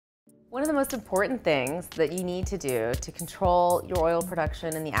One of the most important things that you need to do to control your oil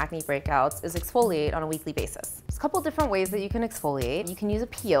production and the acne breakouts is exfoliate on a weekly basis. There's a couple different ways that you can exfoliate. You can use a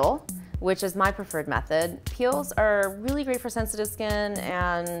peel, which is my preferred method. Peels are really great for sensitive skin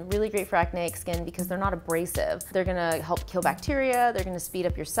and really great for acneic skin because they're not abrasive. They're gonna help kill bacteria, they're gonna speed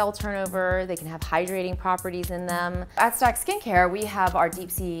up your cell turnover, they can have hydrating properties in them. At Stack Skincare, we have our Deep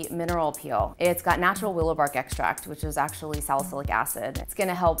Sea Mineral Peel. It's got natural willow bark extract, which is actually salicylic acid. It's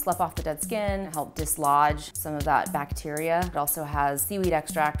gonna help slough off the dead skin, help dislodge some of that bacteria. It also has seaweed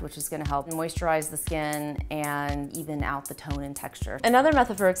extract, which is gonna help moisturize the skin and even out the tone and texture. Another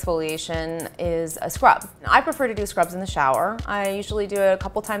method for exfoliation is a scrub. I prefer to do scrubs in the shower. I usually do it a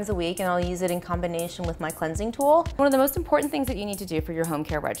couple times a week and I'll use it in combination with my cleansing tool. One of the most important things that you need to do for your home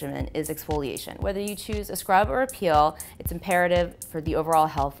care regimen is exfoliation. Whether you choose a scrub or a peel, it's imperative for the overall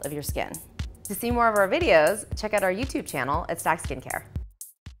health of your skin. To see more of our videos, check out our YouTube channel at Stack Skincare.